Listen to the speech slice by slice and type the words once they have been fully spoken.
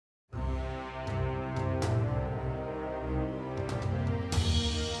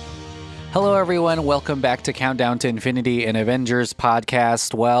Hello, everyone. Welcome back to Countdown to Infinity, an Avengers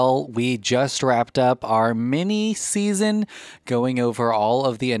podcast. Well, we just wrapped up our mini season going over all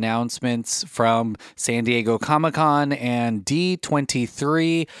of the announcements from San Diego Comic-Con and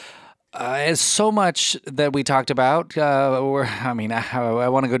D23. It's so much that we talked about. I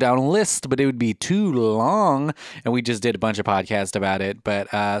want to go down a list, but it would be too long, and we just did a bunch of podcasts about it.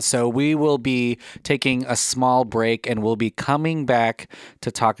 But so we will be taking a small break, and we'll be coming back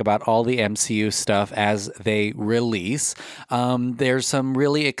to talk about all the MCU stuff as they release. There's some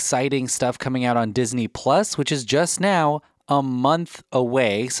really exciting stuff coming out on Disney Plus, which is just now a month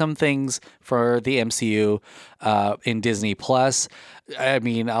away. Some things for the MCU in Disney Plus. I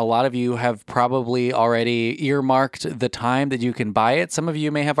mean, a lot of you have probably already earmarked the time that you can buy it. Some of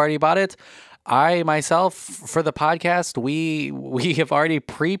you may have already bought it. I myself, for the podcast, we have already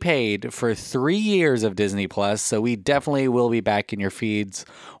prepaid for 3 years of Disney Plus, so we definitely will be back in your feeds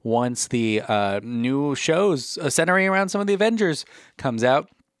once the new shows centering around some of the Avengers comes out.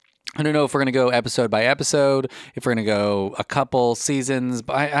 I don't know if we're going to go episode by episode, if we're going to go a couple seasons.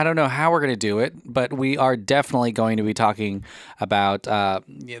 I don't know how we're going to do it, but we are definitely going to be talking about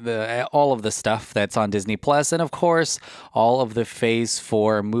all of the stuff that's on Disney Plus, and of course, all of the Phase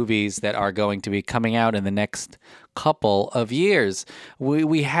 4 movies that are going to be coming out in the next couple of years.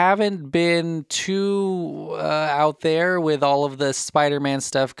 We haven't been too out there with all of the Spider-Man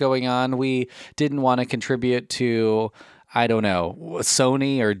stuff going on. We didn't want to contribute to, I don't know,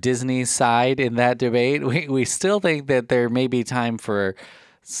 Sony or Disney's side in that debate. We still think that there may be time for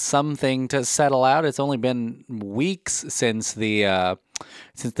something to settle out. It's only been weeks since the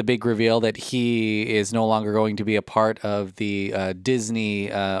big reveal that he is no longer going to be a part of the Disney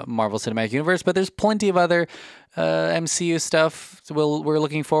Marvel Cinematic Universe, but there's plenty of other MCU stuff we're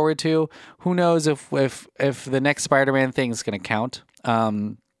looking forward to. Who knows if the next Spider-Man thing is going to count.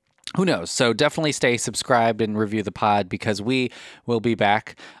 Who knows? So definitely stay subscribed and review the pod because we will be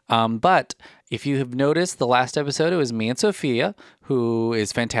back. But if you have noticed, the last episode, it was me and Sophia, who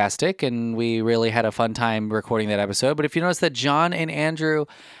is fantastic, and we really had a fun time recording that episode. But if you notice that John and Andrew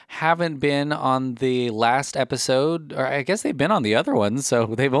haven't been on the last episode, or I guess they've been on the other ones, so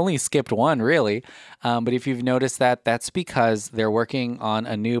they've only skipped one, really. But if you've noticed that, that's because they're working on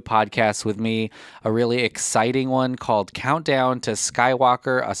a new podcast with me, a really exciting one called Countdown to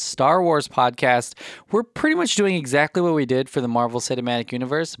Skywalker, a Star Wars podcast. We're pretty much doing exactly what we did for the Marvel Cinematic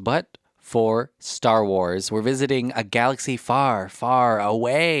Universe, but for Star Wars. We're visiting a galaxy far, far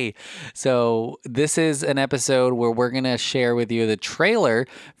away. So this is an episode where we're going to share with you the trailer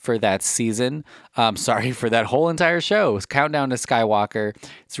for that season. For that whole entire show. It's Countdown to Skywalker.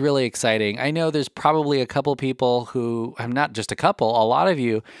 It's really exciting. I know there's probably a couple people who, not just a couple, a lot of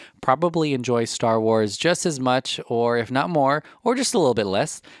you probably enjoy Star Wars just as much, or if not more, or just a little bit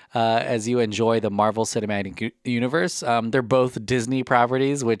less, as you enjoy the Marvel Cinematic Universe. They're both Disney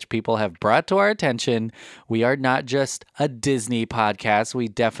properties, which people have brought to our attention. We are not just a Disney podcast. We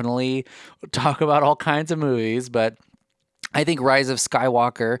definitely talk about all kinds of movies, but I think Rise of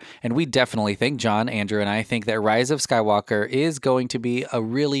Skywalker, and we definitely think, John, Andrew, and I think that Rise of Skywalker is going to be a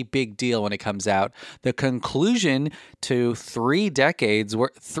really big deal when it comes out. The conclusion to 3 decades,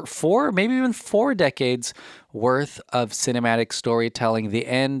 maybe even 4 decades worth of cinematic storytelling, the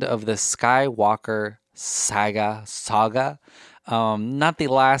end of the Skywalker saga. Not the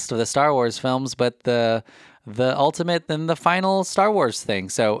last of the Star Wars films, but the ultimate and the final Star Wars thing.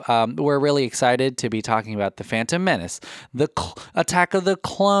 So we're really excited to be talking about the Phantom Menace, the Attack of the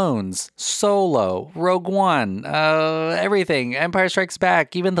Clones, Solo, Rogue One, everything, Empire Strikes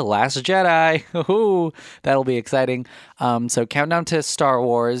Back, even The Last Jedi. Ooh, that'll be exciting. So Countdown to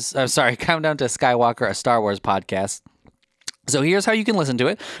Skywalker, a Star Wars podcast. So here's how you can listen to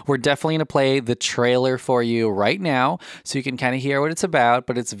it. We're definitely going to play the trailer for you right now so you can kind of hear what it's about,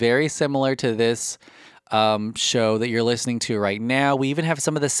 but it's very similar to this show that you're listening to right now. We even have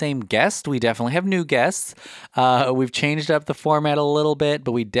some of the same guests. We definitely have new guests. We've changed up the format a little bit,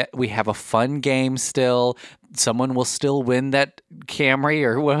 but we have a fun game still. Someone will still win that Camry,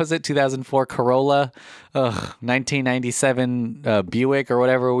 or what was it, 2004 Corolla, 1997 Buick, or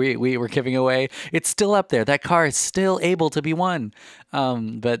whatever we were giving away. It's still up there. That car is still able to be won. So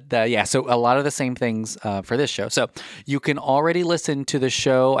a lot of the same things for this show. So you can already listen to the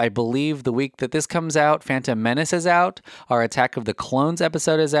show. I believe the week that this comes out, Phantom Menace is out. Our Attack of the Clones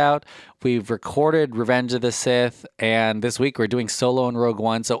episode is out. We've recorded Revenge of the Sith, and this week we're doing Solo and Rogue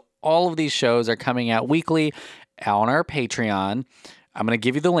One. So all of these shows are coming out weekly on our Patreon. I'm going to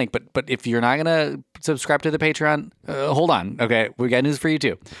give you the link, but if you're not going to subscribe to the Patreon, hold on. Okay, we got news for you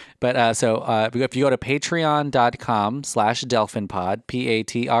too. But if you go to patreon.com/delphinpod,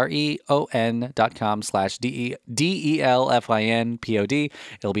 patreon.com/DELFINPOD,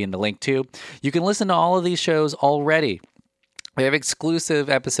 it'll be in the link too. You can listen to all of these shows already. We have exclusive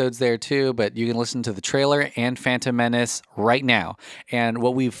episodes there too, but you can listen to the trailer and Phantom Menace right now. And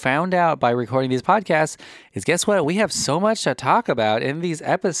what we've found out by recording these podcasts is, guess what? We have so much to talk about in these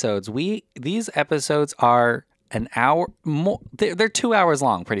episodes. These episodes are an hour more. They're 2 hours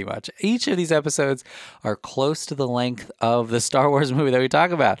long, pretty much. Each of these episodes are close to the length of the Star Wars movie that we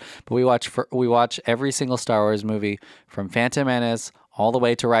talk about. But we watch every single Star Wars movie from Phantom Menace all the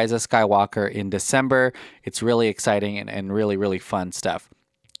way to Rise of Skywalker in December. It's really exciting and really, really fun stuff.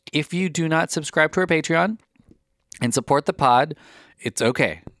 If you do not subscribe to our Patreon and support the pod, it's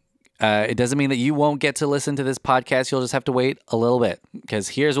okay. It doesn't mean that you won't get to listen to this podcast. You'll just have to wait a little bit, because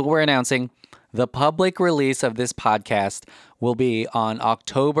here's what we're announcing. The public release of this podcast will be on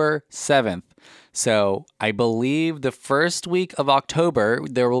October 7th. So I believe the first week of October,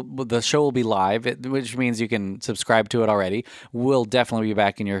 the show will be live, which means you can subscribe to it already. We'll definitely be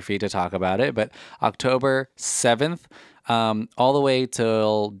back in your feed to talk about it. But October 7th, all the way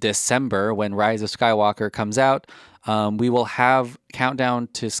till December, when Rise of Skywalker comes out, we will have Countdown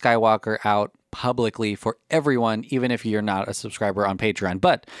to Skywalker out publicly for everyone, even if you're not a subscriber on Patreon.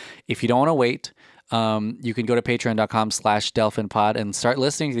 But if you don't want to wait, you can go to patreon.com/delphinpod and start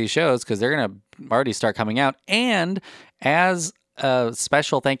listening to these shows, because they're going to already start coming out. And as a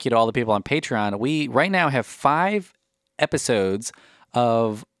special thank you to all the people on Patreon, we right now have 5 episodes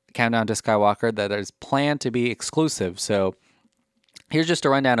of Countdown to Skywalker that is planned to be exclusive. So here's just a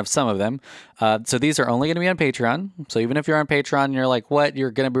rundown of some of them. So these are only going to be on Patreon. So even if you're on Patreon and you're like, what, you're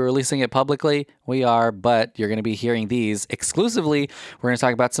going to be releasing it publicly? We are, but you're going to be hearing these exclusively. We're going to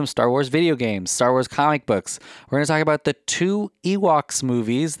talk about some Star Wars video games, Star Wars comic books. We're going to talk about the 2 Ewoks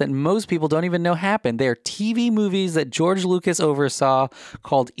movies that most people don't even know happened. They're TV movies that George Lucas oversaw,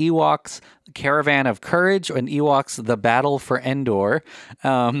 called Ewoks Caravan of Courage and Ewoks The Battle for Endor.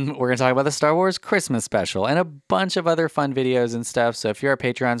 We're going to talk about the Star Wars Christmas special and a bunch of other fun videos and stuff. So if you're a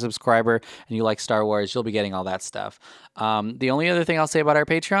Patreon subscriber and you like Star Wars, you'll be getting all that stuff. The only other thing I'll say about our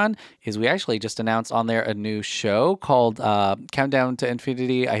Patreon is we actually just announced on there a new show called Countdown to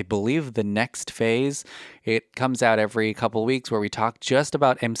Infinity, I believe the next phase. It comes out every couple of weeks, where we talk just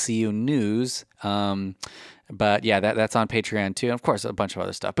about MCU news. But yeah, that's on Patreon too. And of course, a bunch of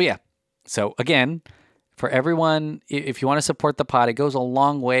other stuff. But yeah, so again, for everyone, if you want to support the pod, it goes a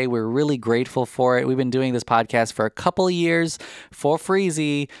long way. We're really grateful for it. We've been doing this podcast for a couple of years for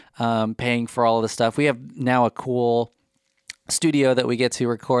freezy, paying for all of the stuff. We have now a cool studio that we get to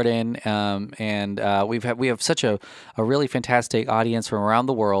record in, and we have such a really fantastic audience from around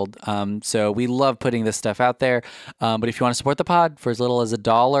the world. So we love putting this stuff out there. But if you want to support the pod for as little as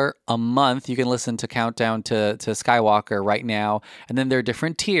 $1 a month, you can listen to Countdown to Skywalker right now. And then there are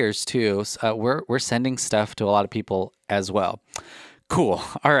different tiers too. So, we're sending stuff to a lot of people as well. Cool.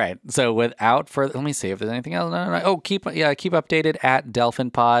 All right. So without further, let me see if there's anything else. No. Oh, keep updated at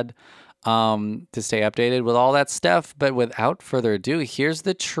DelphinPod. To stay updated with all that stuff. But without further ado, here's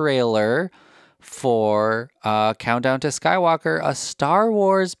the trailer for Countdown to Skywalker, a Star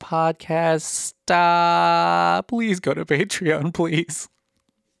Wars podcast. Stop. Please go to Patreon, please.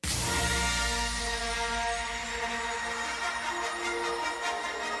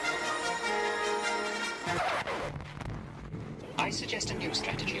 I suggest a new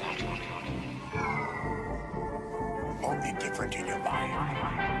strategy, Arthur. Only different in your mind.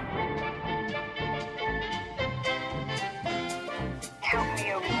 Help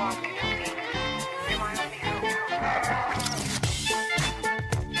me, Obi-Wan Kenobi. You're my only hope.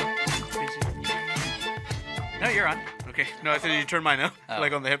 No, you're on. Okay. No, I said you turn mine up. Oh.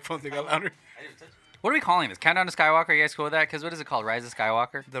 Like on the headphones, they got louder. What are we calling this? Countdown to Skywalker? Are you guys cool with that? Because what is it called? Rise of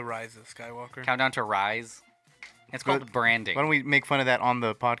Skywalker? The Rise of Skywalker. Countdown to Rise? It's called branding. Why don't we make fun of that on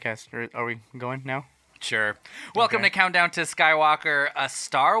the podcast? Are we going now? Sure. Welcome to Countdown to Skywalker, a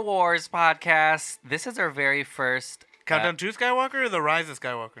Star Wars podcast. This is our very first... Countdown to Skywalker or the Rise of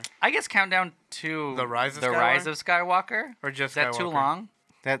Skywalker? I guess Countdown to... The Rise of Skywalker? Rise of Skywalker? Or just Is that too Skywalker? long?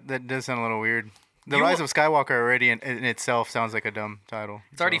 That does sound a little weird. The You- Rise of Skywalker already in itself sounds like a dumb title.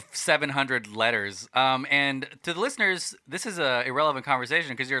 It's already 700 letters. And to the listeners, this is a irrelevant conversation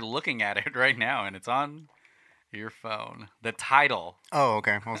because you're looking at it right now and it's on your phone. The title. Oh,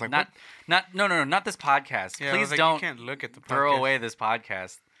 okay. I was like, not this podcast. Yeah, I Please was like, don't you can't look at the podcast. throw away this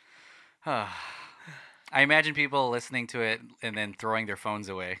podcast. I imagine people listening to it and then throwing their phones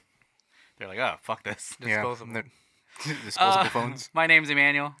away. They're like, oh, fuck this. yeah. Disposable. Disposable phones. My name's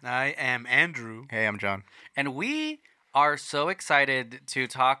Emmanuel, I am Andrew. Hey, I'm John. and we are so excited to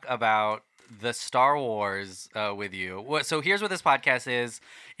talk about the Star Wars with you. So here's what this podcast is.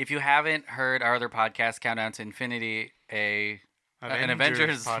 If you haven't heard our other podcast, Countdown to Infinity, an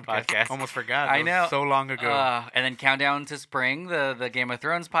Avengers podcast. Almost forgot. I That was know. so long ago. And then Countdown to Spring, the Game of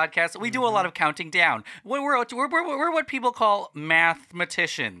Thrones podcast. We do a lot of counting down. We're what people call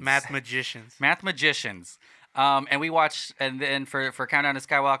mathematicians. Math magicians. Math magicians. And we watch, and then for Countdown to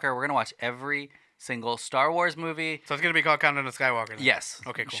Skywalker, we're gonna watch every single Star Wars movie. So it's gonna be called Countdown to Skywalker. Then. Yes.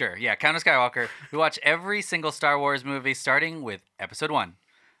 Okay. Cool. Sure. Yeah. Countdown to Skywalker. We watch every single Star Wars movie, starting with Episode 1,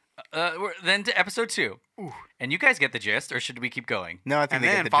 then to Episode 2. Ooh. And you guys get the gist, or should we keep going? No, I think And they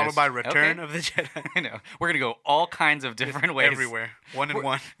then get the followed gist. by Return Okay. of the Jedi. I know. We're gonna go all kinds of different ways. Everywhere. One and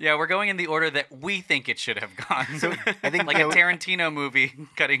one. Yeah, we're going in the order that we think it should have gone. So I think like a you know, Tarantino movie,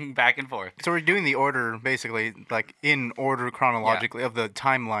 cutting back and forth. So we're doing the order basically, like in order chronologically of the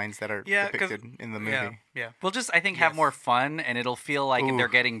timelines that are Yeah, 'cause- depicted in the movie. Yeah. We'll just, I think, have Yes. more fun, and it'll feel like Ooh, they're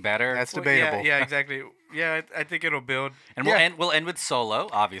getting better. That's Well, debatable. Yeah, exactly. Yeah, I think it'll build. And yeah. we'll end with Solo,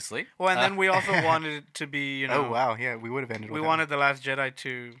 obviously. Well, and then we also wanted it to be, you know. Oh wow, yeah, we would have ended. We with wanted The Last Jedi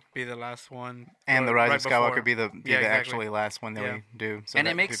to be the last one. and the or Rise right of Skywalker before. be the Yeah, exactly. actually last one that Yeah. we do. So And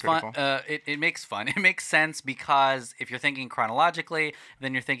it that'd makes be pretty fun. cool. It makes fun. It makes sense because if you're thinking chronologically,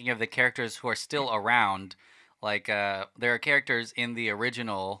 then you're thinking of the characters who are still around. Like there are characters in the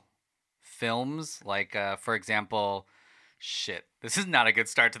original films, like for example, shit. This is not a good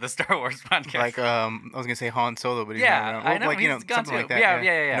start to the Star Wars podcast. Like I was gonna say Han Solo, but he's Yeah, not around. I know, Like, he's gone something too. like that.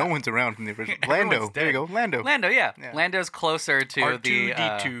 Yeah. No one's around from the original. Everyone's Lando. There you go. Lando. Lando, yeah. Yeah. Lando's closer to the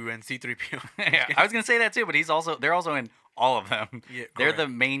R2D2 and C3PO. yeah, I was gonna say that too, but they're also in all of them. Yeah, they're correct. the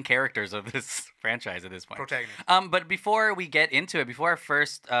main characters of this franchise at this point. Protagonist. But before we get into it, before our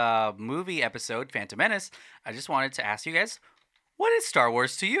first movie episode, Phantom Menace, I just wanted to ask you guys, what is Star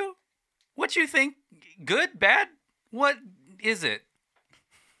Wars to you? What you think? Good, bad? What is it?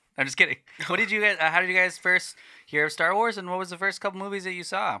 I'm just kidding. What did you guys? How did you guys first hear of Star Wars, and what was the first couple movies that you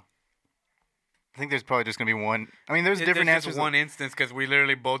saw? I think there's probably just gonna be one. I mean, there's different There's answers just one instance because we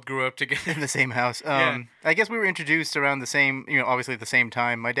literally both grew up together. in the same house. Yeah. I guess we were introduced around the same, obviously at the same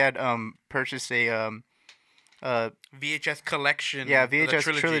time. My dad purchased a VHS collection. yeah, the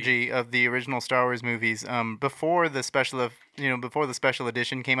VHS trilogy of the original Star Wars movies before the special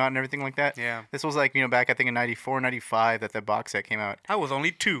edition came out and everything like that. Yeah. This was like, back I think in 94, 95 that the box set came out. I was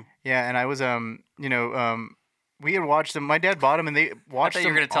only 2. Yeah, and I was we had watched them. My dad bought them and they I watched thought them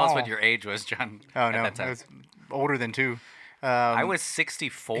you were going to tell us all. what your age was, John. Oh at no, that I time. was older than 2. I was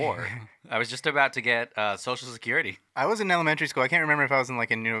 64. I was just about to get Social Security. I was in elementary school. I can't remember if I was in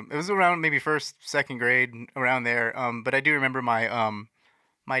it was around maybe first, second grade, around there. But I do remember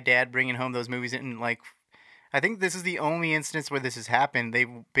my dad bringing home those movies and I think this is the only instance where this has happened. They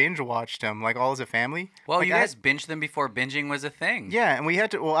binge watched them all as a family. Well, Like, you guys binged them before binging was a thing. Yeah, and we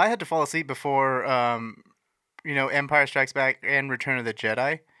had to. Well, I had to fall asleep before Empire Strikes Back and Return of the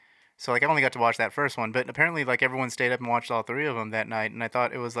Jedi. So I only got to watch that first one, but apparently everyone stayed up and watched all 3 of them that night, and I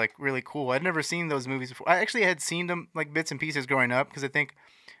thought it was really cool. I'd never seen those movies before. I actually had seen them bits and pieces growing up because I think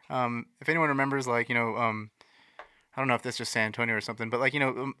if anyone remembers I don't know if this is just San Antonio or something, but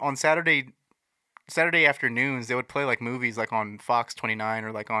on Saturday afternoons they would play movies on Fox 29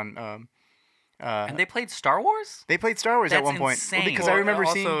 or on And they played Star Wars? they played Star Wars at That's one point. insane. Because I remember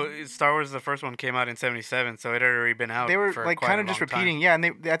also, seeing Star Wars, the first one came out in 77, so it had already been out. they were for quite kind a of just long time. repeating, yeah.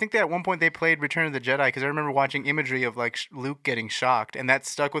 And I think that at one point they played Return of the Jedi because I remember watching imagery of Luke getting shocked, and that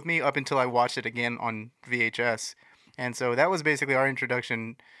stuck with me up until I watched it again on VHS. And so that was basically our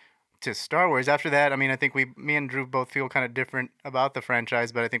introduction to Star Wars. After that, I mean, I think me and Drew both feel kind of different about the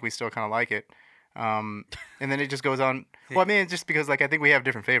franchise, but I think we still kind of like it. And then it just goes on. Well, I mean, it's just because I think we have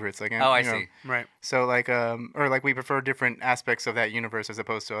different favorites. Oh, I see. Right. So or we prefer different aspects of that universe as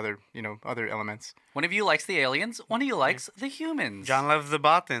opposed to other elements. One of you likes the aliens, one of you likes the humans. John loves the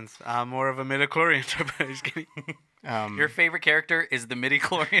Bothans. I'm more of a midichlorian type. Just kidding. Your favorite character is the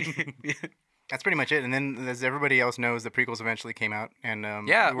midi-chlorian. That's pretty much it. And then, as everybody else knows, the prequels eventually came out, and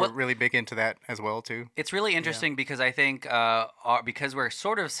Yeah, we were well- really big into that as well too. It's really interesting because I think because we're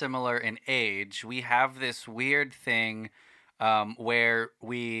sort of similar in age, we have this weird thing where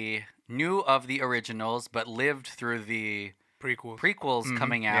we knew of the originals but lived through the prequels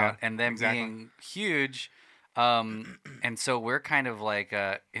coming out yeah, and them exactly. being huge. And so we're kind of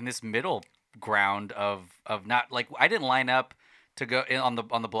in this middle ground of not I didn't line up to go on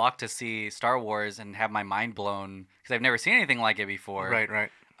the block to see Star Wars and have my mind blown because I've never seen anything like it before. Right.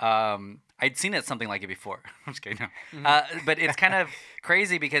 I I'd seen something like it before. I'm just kidding. No. Mm-hmm. But it's kind of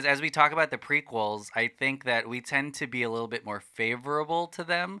crazy because as we talk about the prequels, I think that we tend to be a little bit more favorable to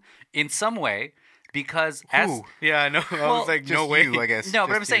them in some way because as Yeah, I know. I Well, was like, Just no way. you, I guess. no,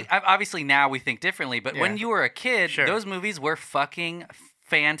 but Just I'm saying you. obviously now we think differently. But when Yeah. you were a kid, Sure. those movies were fucking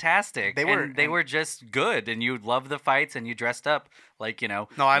fantastic. They were, And they and- were just good, and you loved the fights, and you dressed up like No,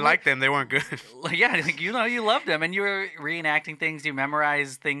 I liked them. They weren't good. like, yeah, like, you loved them, and you were reenacting things. You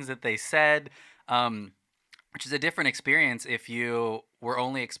memorized things that they said, which is a different experience if you were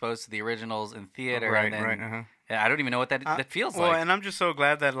only exposed to the originals in theater. Right, and then, right, uh-huh. I don't even know what that feels Well, like. and I'm just so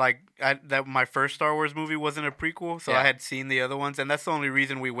glad that that my first Star Wars movie wasn't a prequel, so Yeah. I had seen the other ones, and that's the only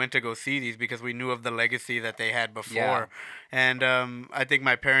reason we went to go see these because we knew of the legacy that they had before, Yeah. and I think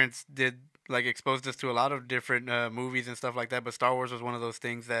my parents did exposed us to a lot of different movies and stuff like that, but Star Wars was one of those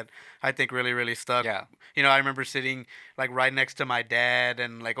things that I think really really stuck. Yeah. You know, I remember sitting right next to my dad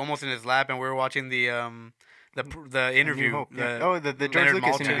and almost in his lap, and we were watching the interview. Hope, yeah. The George Leonard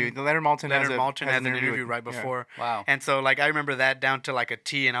Lucas Maltin. interview. The Leonard Maltin Leonard has, Maltin has has an interview with- right yeah. before. Wow. And so I remember that down to a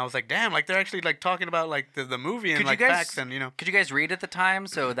T, and I was like, damn, they're actually talking about the movie and Could you guys- facts and Could you guys read at the time?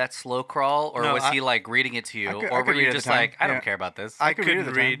 So that slow crawl, or No, was I- he reading it to you, I could- or I could were read you at the just time, like, I yeah. don't care about this? I could read couldn't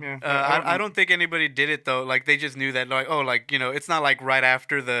at the read. time, yeah. I don't think anybody did it though. They just knew that it's not right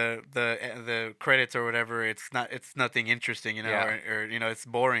after the credits or whatever. It's nothing interesting, Yeah. or it's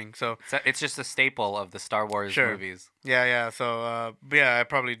boring. So It's just a staple of the Star Wars Sure. movies. yeah. So but yeah, I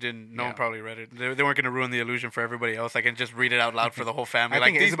probably didn't. No Yeah. one probably read it. They weren't going to ruin the illusion for everybody else. I can just read it out loud for the whole family. I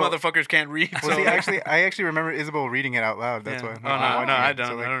think These Isabel- motherfuckers can't read. Well, see, so- I actually remember Isabel reading it out loud. That's Yeah. why. Oh no, watching no, it. I don't.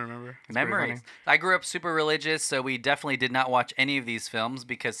 So, I don't remember. it's pretty Memories. funny. I grew up super religious, so we definitely did not watch any of these films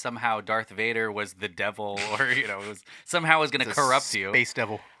because somehow Darth Vader was the devil, or it was somehow was going to It's a corrupt you. Space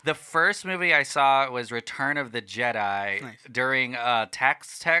Devil. The first movie I saw was Return of the Jedi Nice. during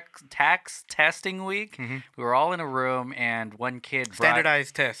tax testing week. Mm-hmm. We were all in a room, and one kid brought,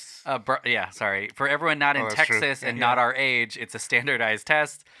 Standardized tests. sorry. For everyone not in Oh, that's true. Texas and Yeah. not our age, it's a standardized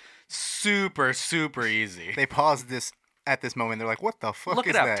test. Super, super easy. They paused this at this moment. They're like, "What the fuck Look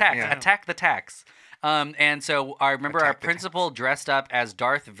is it up. that?" Tax. Yeah. Attack the tax. And so I remember our Attack the principal dressed up as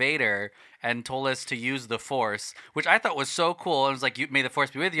Darth Vader and told us to use the Force, which I thought was so cool. I was like, "May the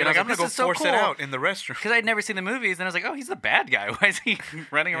Force be with you." You're And I I'm was gonna like, go "This is force so cool." it out in the restroom. Because I'd never seen the movies, and I was like, "Oh, he's the bad guy. Why is he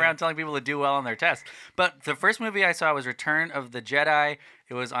running around telling people to do well on their tests?" But the first movie I saw was Return of the Jedi.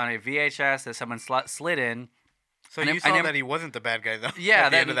 It was on a VHS that someone slid in. So And you I saw never- that he wasn't the bad guy though. Yeah, at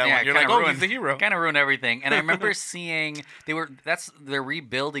the end of that yeah, one. You're kinda like, oh, ruined, he's the hero. Kind of ruined everything. And I remember seeing they're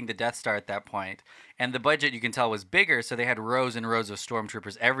rebuilding the Death Star at that point, and the budget you can tell was bigger, so they had rows and rows of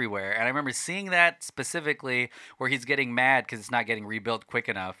stormtroopers everywhere. And I remember seeing that specifically where he's getting mad because it's not getting rebuilt quick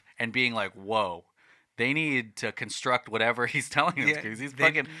enough, and being like, "Whoa." They need to construct whatever he's telling them Yeah, because he's they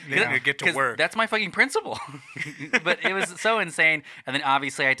fucking. need to get to 'cause work. That's my fucking principle. But it was so insane. And then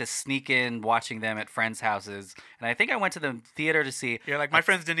obviously I had to sneak in watching them at friends' houses. And I think I went to the theater to see. You're like, my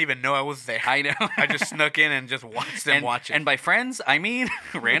friends didn't even know I was there. I know. I just snuck in and just watched them watch it. And by friends, I mean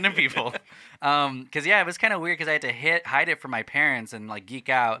random people. Because yeah, it was kind of weird because I had to hide it from my parents and geek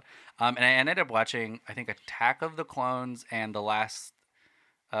out. And I ended up watching, I think, Attack of the Clones and the Last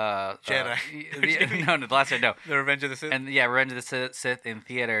Jedi. No, the Last Jedi. No. The Revenge of the Sith. And yeah, Revenge of the Sith in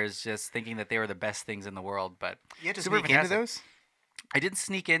theaters, just thinking that they were the best things in the world. But You had to super sneak into fantastic. those. I didn't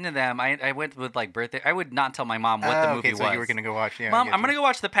sneak into them. I went with birthday. I would not tell my mom what the movie okay, so was. you were gonna go watch. Yeah, I Mom, get I'm you. gonna go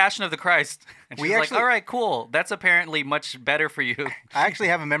watch The Passion of the Christ. And We she's actually- like, all right, cool. That's apparently much better for you. I actually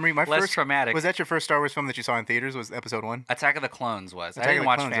have a memory. My Less first traumatic. Was that your first Star Wars film that you saw in theaters? Was Episode 1? Attack of the Clones was. I Attack of didn't the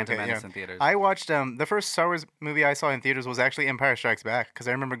watch Clones, Phantom okay, Menace yeah. in theaters. I watched the first Star Wars movie I saw in theaters was actually Empire Strikes Back because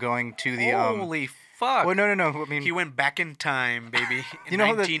I remember going to the Holy fuck. Well, no. I mean, He went back in time, baby. In you know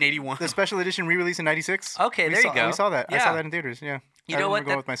how 1981. the special edition re-release in '96. Okay, there you go. We saw that. I Yeah. saw that in theaters. Yeah. You I know remember what?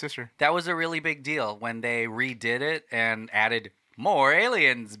 Going with my sister. That was a really big deal when they redid it and added more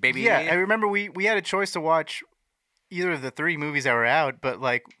aliens, baby. Yeah, I remember we had a choice to watch either of the 3 movies that were out, but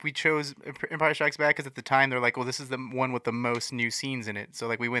we chose Empire Strikes Back because at the time they're like, well, this is the one with the most new scenes in it.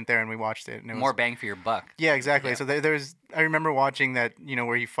 So we went there and we watched it. And it More was, bang for your buck. Yeah, exactly. Yeah. So there's I remember watching that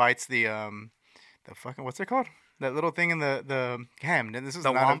where he fights the fucking what's it called? That little thing in the ham. This is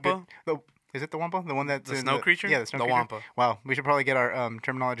The not a Wampa? good, Is it the Wampa? The one that's The in snow creature? Yeah, the snow The creature? Wampa. Wow, we should probably get our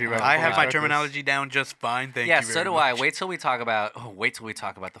terminology right. I before have we my start this. terminology down just fine. Thank Yeah, you very so do much. I. Wait till we talk about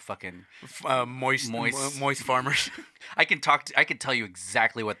the fucking Moist farmers. I can tell you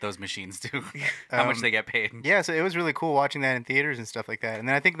exactly what those machines do. How much they get paid. Yeah, so it was really cool watching that in theaters and stuff like that. And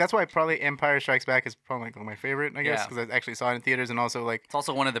then I think that's why probably Empire Strikes Back is probably like my favorite, I guess, Yeah. because I actually saw it in theaters and also like It's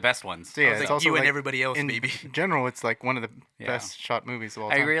also one of the best ones. so yeah, I was it's like, also you and like, everybody else, in baby. general, it's like one of the Yeah. best shot movies of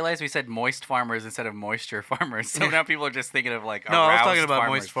all I time. realized we said moist farmers instead of moisture farmers. So now people are just thinking of like No, I was aroused talking about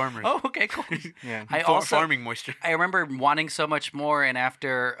farmers. moist farmers. Oh, okay, cool. Yeah. I also Farming moisture. I remember wanting so much more, and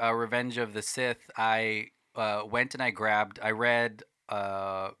after Revenge of the Sith, I went and I read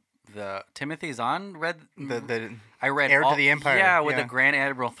the Timothy Zahn read The I read Heir to all, the Empire, yeah, with yeah. the Grand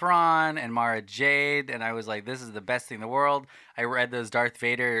Admiral Thrawn and Mara Jade, and I was like, this is the best thing in the world. I read those Darth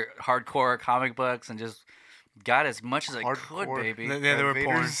Vader hardcore comic books and just got as much as I could, Hardcore. baby. Yeah, they were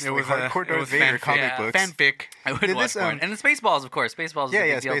porn. Vader's, It was like, hardcore it Darth was Vader fanfic. comic Yeah. books. Fanfic. I would Did watch this, porn. And the Spaceballs, of course. Spaceballs is Yeah, a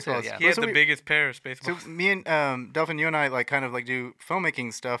yeah, big deal Spaceballs. too. Yeah. He had So the we- biggest pair of space So balls. me and Delphin, you and I like kind of like do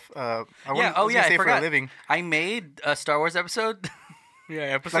filmmaking stuff. I Yeah. was gonna say I for forgot. a living. I made a Star Wars episode. Yeah,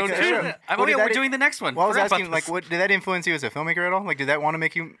 episode Like, 2. sure. Oh, did yeah, that we're doing the next one. Well, I was Forgot about asking, like, this. what did that influence you as a filmmaker at all? Like, did that want to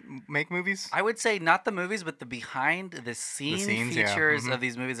make you make movies? I would say not the movies, but the behind the scene scenes, yeah. features Mhm. of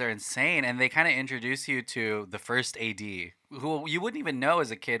these movies are insane, and they kind of introduce you to the first AD, who you wouldn't even know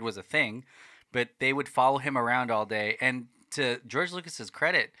as a kid was a thing, but they would follow him around all day. And to George Lucas's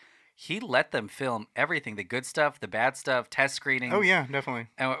credit, he let them film everything, the good stuff, the bad stuff, test screenings. Oh yeah, definitely.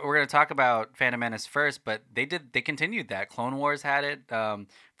 And we're going to talk about Phantom Menace first, but they continued that. Clone Wars had it. Of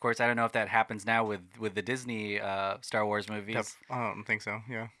course, I don't know if that happens now with the Disney Star Wars movies. I don't think so.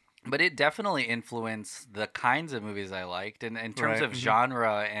 Yeah. But it definitely influenced the kinds of movies I liked, and in terms Right. of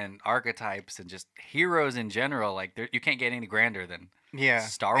genre and archetypes and just heroes in general. Like you can't get any grander than Yeah.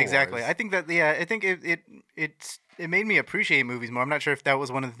 Star Exactly. Wars. I think that. Yeah. I think it made me appreciate movies more. I'm not sure if that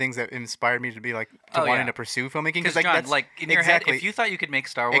was one of the things that inspired me to be like Oh, wanting yeah. to pursue filmmaking. because like John, that's like in your exactly, head, if you thought you could make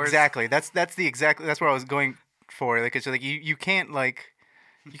Star Wars, exactly that's where I was going for. Like it's like you can't like.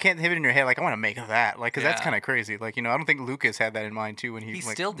 You can't have it in your head like I want to make that, like, because that's Yeah. kind of crazy. Like, I don't think Lucas had that in mind too when he he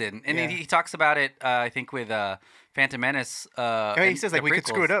like, still didn't, and yeah. he talks about it. I think with Phantom Menace. Oh, he and says the like we could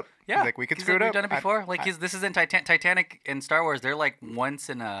screw it prequels. up. Yeah, He's like we could He's screw like, it We've up. done it before. Like this isn't Titanic and Star Wars. They're like once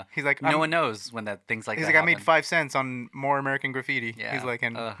in a. He's like, no one knows when that things like He's that. like I made happen. 5 cents on more American Graffiti. Yeah. He's like,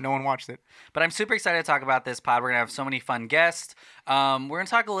 and Ugh. no one watched it. But I'm super excited to talk about this pod. We're gonna have so many fun guests. We're gonna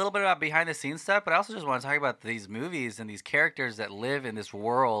talk a little bit about behind the scenes stuff, but I also just want to talk about these movies and these characters that live in this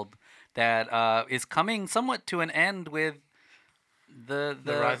world that is coming somewhat to an end with the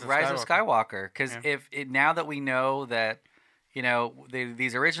Rise of Skywalker. Because now that we know that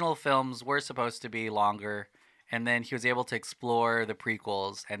these original films were supposed to be longer, and then he was able to explore the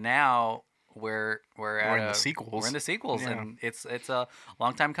prequels, and now we're in the sequels. We're in the sequels, Yeah. and it's a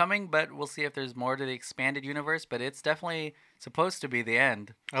long time coming, but we'll see if there's more to the expanded universe. But it's definitely supposed to be the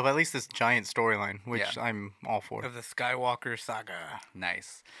end. Of at least this giant storyline, which Yeah. I'm all for. Of the Skywalker saga.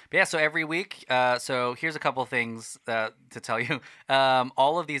 Nice. But yeah, so every week, so here's a couple things to tell you.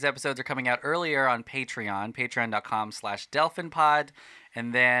 All of these episodes are coming out earlier on Patreon, patreon.com/DelphinPod.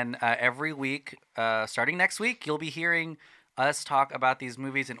 And then every week, starting next week, you'll be hearing us talk about these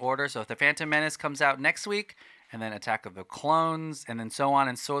movies in order. So if The Phantom Menace comes out next week, and then Attack of the Clones, and then so on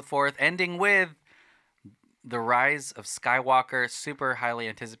and so forth, ending with The Rise of Skywalker, super highly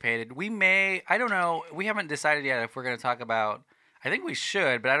anticipated. I don't know, we haven't decided yet if we're going to talk about, I think we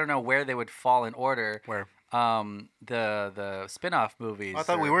should, but I don't know where they would fall in order. Where? The spin-off movies. I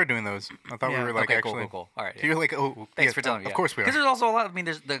thought we were doing those. I thought we were like okay, actually. cool. All right. You're like, oh, Thanks yes, for telling me. Of course we are. Because there's also a lot. I mean,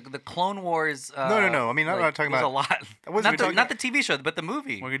 there's the Clone Wars. No. I mean, I'm not talking there's about- a lot. wasn't talking- Not the TV show, but the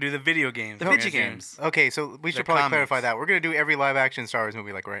movie. We're going to do the video games. The very video soon. games. Okay, so we The should probably comics. clarify that. We're gonna do every live action Star Wars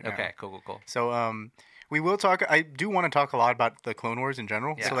movie like right now. Okay, cool. So we will talk. I do want to talk a lot about the Clone Wars in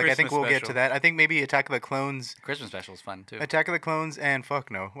general. Yeah. So like I think Christmas we'll get to special. that. I think maybe Attack of the Clones. Christmas special is fun too. Attack of the Clones and fuck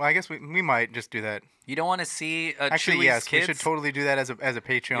no. Well, I guess we might just do that. You don't want to see Actually, Chewie's yes, kids? we should totally do that as a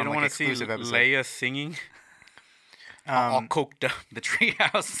Patreon You don't like want to see exclusive episode. Leia singing? All coked up. The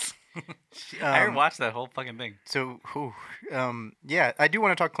treehouse. I watched that whole fucking thing. So, yeah, I do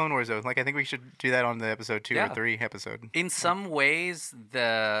want to talk Clone Wars though. Like, I think we should do that on the episode 2 Yeah. or 3 episode. In some ways,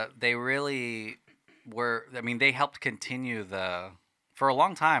 they really were. I mean, they helped continue for a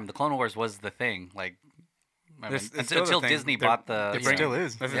long time. The Clone Wars was the thing. Like, I mean, It's still the until thing. Disney They're- bought the. It still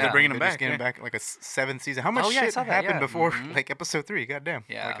is. That's Yeah. They're bringing They're them just back. getting yeah. back like a 7th season. How much Oh, yeah, I shit saw that, happened yeah. before Mhm. like episode 3? Goddamn.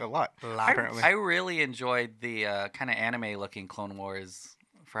 Yeah. Like a lot. Apparently. I really enjoyed the kind of anime-looking Clone Wars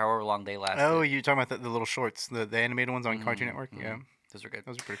for however long they lasted. Oh, you're talking about the little shorts, the animated ones on Cartoon Network? Yeah. Those are good.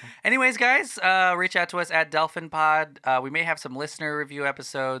 Those are pretty cool. Anyways, guys, reach out to us at DelphinPod. We may have some listener review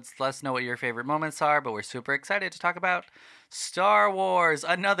episodes. Let us know what your favorite moments are, but we're super excited to talk about Star Wars,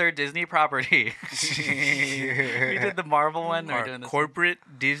 another Disney property. We did the Marvel one. We're Our doing this corporate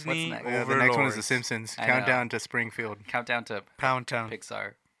Disney next? Yeah, the next one is overlords. The Simpsons. I know. Countdown to Springfield. countdown to Pound Town.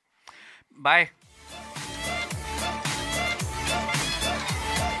 Pixar. Bye.